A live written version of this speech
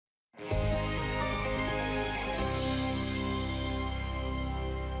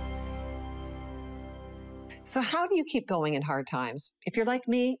So how do you keep going in hard times? If you're like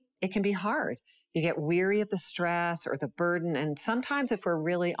me, it can be hard. You get weary of the stress or the burden. And sometimes if we're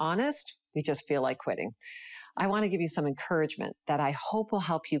really honest, we just feel like quitting. I want to give you some encouragement that I hope will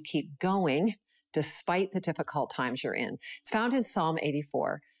help you keep going despite the difficult times you're in. It's found in Psalm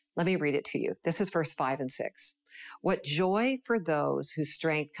 84. Let me read it to you. This is verse 5 and 6. What joy for those whose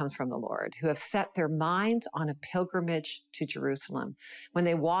strength comes from the Lord, who have set their minds on a pilgrimage to Jerusalem. When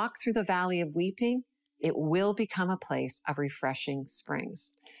they walk through the valley of weeping, it will become a place of refreshing springs.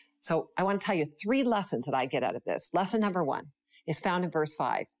 So I want to tell you 3 lessons that I get out of this. Lesson number 1 is found in verse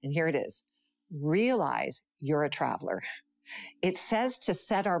 5, and here it is. Realize you're a traveler. It says to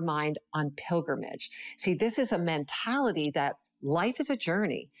set our mind on pilgrimage. See, this is a mentality that life is a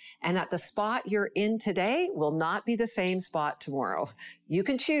journey and that the spot you're in today will not be the same spot tomorrow. You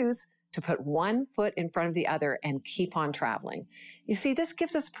can choose to put one foot in front of the other and keep on traveling. You see, this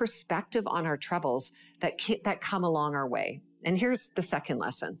gives us perspective on our troubles that come along our way. And here's the second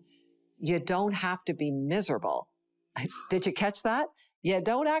lesson. You don't have to be miserable. Did you catch that? You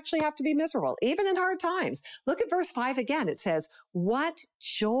don't actually have to be miserable, even in hard times. Look at verse 5 again. It says, what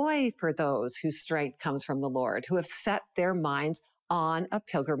joy for those whose strength comes from the Lord, who have set their minds on a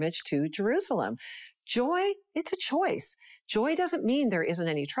pilgrimage to Jerusalem. Joy, it's a choice. Joy doesn't mean there isn't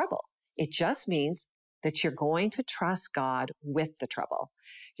any trouble. It just means that you're going to trust God with the trouble.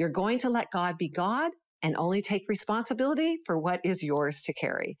 You're going to let God be God and only take responsibility for what is yours to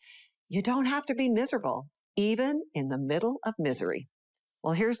carry. You don't have to be miserable, even in the middle of misery.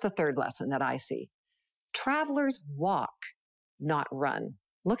 Well, here's the third lesson that I see. Travelers walk, not run.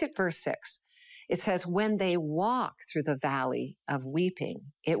 Look at verse 6. It says, when they walk through the valley of weeping,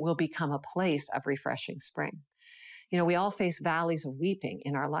 it will become a place of refreshing spring. You know, we all face valleys of weeping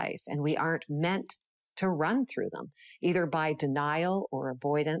in our life, and we aren't meant to run through them, either by denial or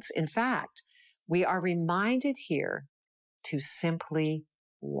avoidance. In fact, we are reminded here to simply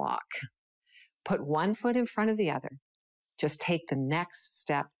walk. Put one foot in front of the other. Just take the next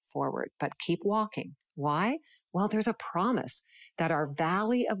step forward, but keep walking. Why? Well, there's a promise that our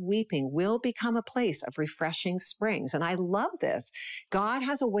valley of weeping will become a place of refreshing springs. And I love this. God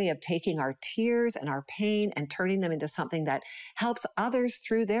has a way of taking our tears and our pain and turning them into something that helps others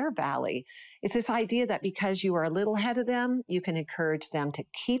through their valley. It's this idea that because you are a little ahead of them, you can encourage them to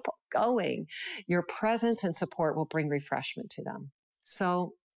keep going. Your presence and support will bring refreshment to them.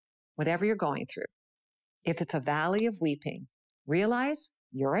 So whatever you're going through, if it's a valley of weeping, realize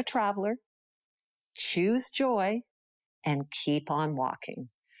you're a traveler, choose joy, and keep on walking.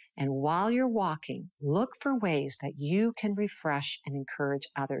 And while you're walking, look for ways that you can refresh and encourage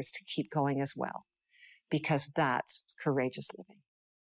others to keep going as well, because that's courageous living.